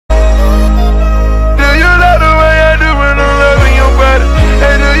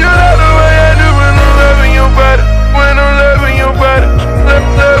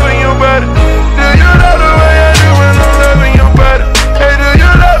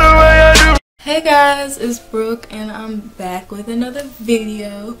Hey guys, it's Brooke and I'm back with another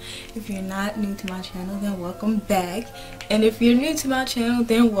video. If you're not new to my channel, then welcome back. And if you're new to my channel,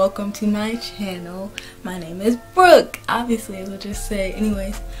 then welcome to my channel. My name is Brooke, obviously, as I just said.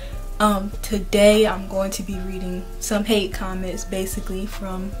 Anyways, today I'm going to be reading some hate comments, basically,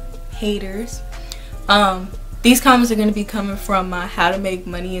 from haters. These comments are going to be coming from my How to Make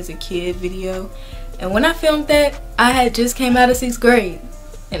Money as a Kid video. And when I filmed that, I had just came out of 6th grade.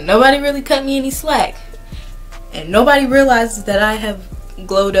 And nobody really cut me any slack. And nobody realizes that I have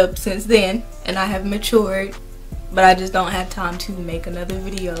glowed up since then. And I have matured. But I just don't have time to make another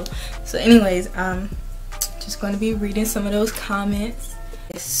video. So anyways, I'm just going to be reading some of those comments.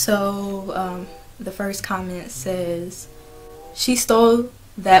 So the first comment says, she stole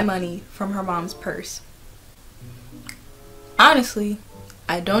that money from her mom's purse. Honestly,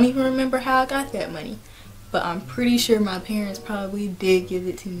 I don't even remember how I got that money. But I'm pretty sure my parents probably did give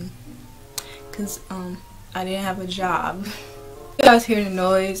it to me. Because I didn't have a job. You guys hear the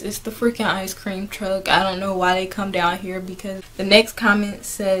noise? It's the freaking ice cream truck. I don't know why they come down here, because the next comment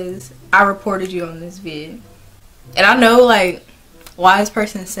says, I reported you on this vid. And I know, like, why this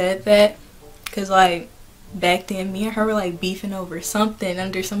person said that. Because, like, back then, me and her were, like, beefing over something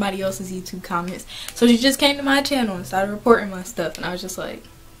under somebody else's YouTube comments. So she just came to my channel and started reporting my stuff. And I was just like,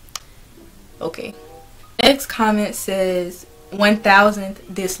 okay. Next comment says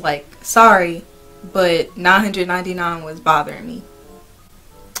 1000th dislike. Sorry, but 999 was bothering me.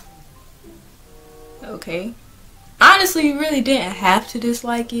 Okay. Honestly, you really didn't have to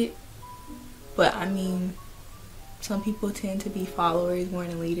dislike it. But I mean, some people tend to be followers more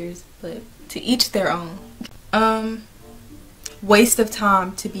than leaders. But to each their own. Waste of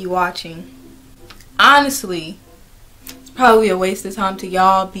time to be watching. Honestly, it's probably a waste of time to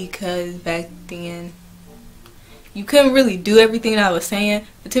y'all, because back then you couldn't really do everything that I was saying.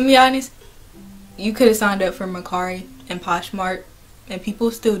 But to be honest, you could have signed up for Mercari and Poshmark, and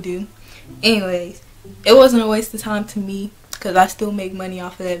people still do. Anyways, it wasn't a waste of time to me, because I still make money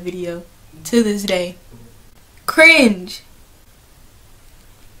off of that video to this day. Cringe!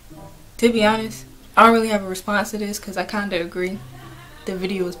 To be honest, I don't really have a response to this, because I kind of agree. The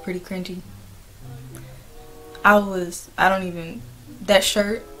video was pretty cringy. That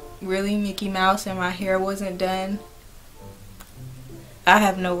shirt, really, Mickey Mouse, and my hair wasn't done. I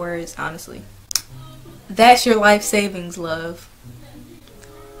have no words, honestly. That's your life savings, love.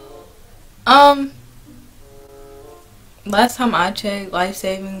 Last time I checked, life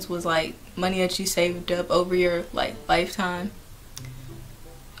savings was like money that you saved up over your lifetime.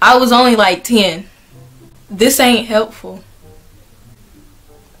 I was only like 10. This ain't helpful.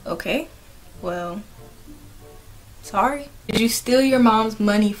 Okay, well, sorry. Did you steal your mom's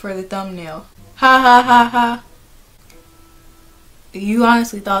money for the thumbnail? Ha ha ha ha. You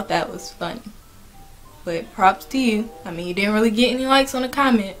honestly thought that was funny. But props to you. I mean, you didn't really get any likes on the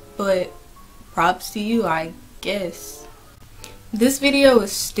comment, but props to you, I guess. This video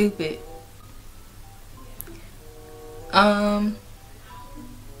is stupid. Kinda.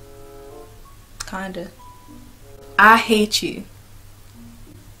 I hate you.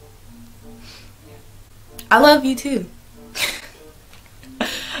 I love you too.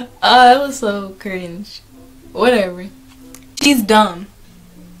 That was so cringe. Whatever. She's dumb.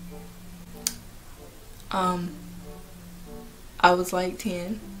 I was like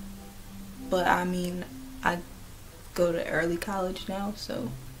 10. But I mean, I go to early college now,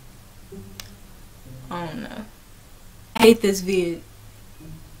 so I don't know. I hate this vid.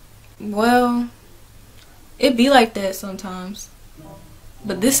 Well, it be like that sometimes.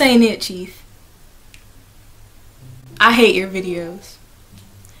 But this ain't it, Chief. I hate your videos.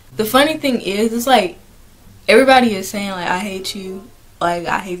 The funny thing is, it's like everybody is saying like I hate you, like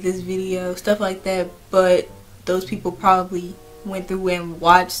I hate this video, stuff like that, but those people probably went through and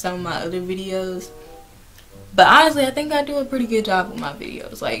watched some of my other videos. But honestly, I think I do a pretty good job with my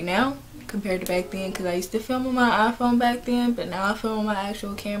videos, like now compared to back then, because I used to film on my iPhone back then, but now I film on my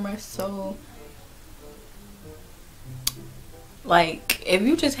actual camera. So like, if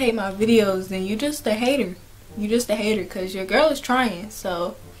you just hate my videos, then you just a hater. You just a hater, because your girl is trying.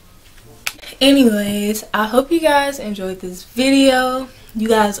 So anyways, I hope you guys enjoyed this video. You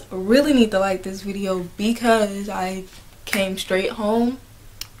guys really need to like this video, because I came straight home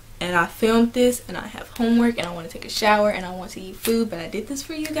and I filmed this, and I have homework, and I want to take a shower, and I want to eat food, but I did this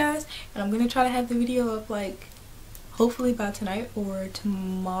for you guys, and I'm gonna try to have the video up like hopefully by tonight or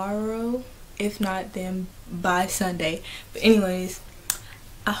tomorrow, if not then by Sunday. But anyways,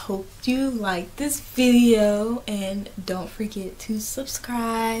 I hope you like this video, and don't forget to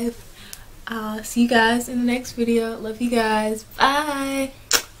subscribe. See you guys in the next video. Love you guys. Bye.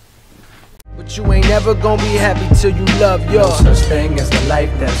 But you ain't never gonna be happy till you love yours. No such thing as a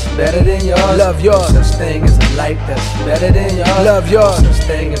life that's better than yours. Love yours. No such thing as a life that's better than yours. Love yours. No such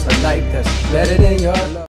thing as a life that's better than yours.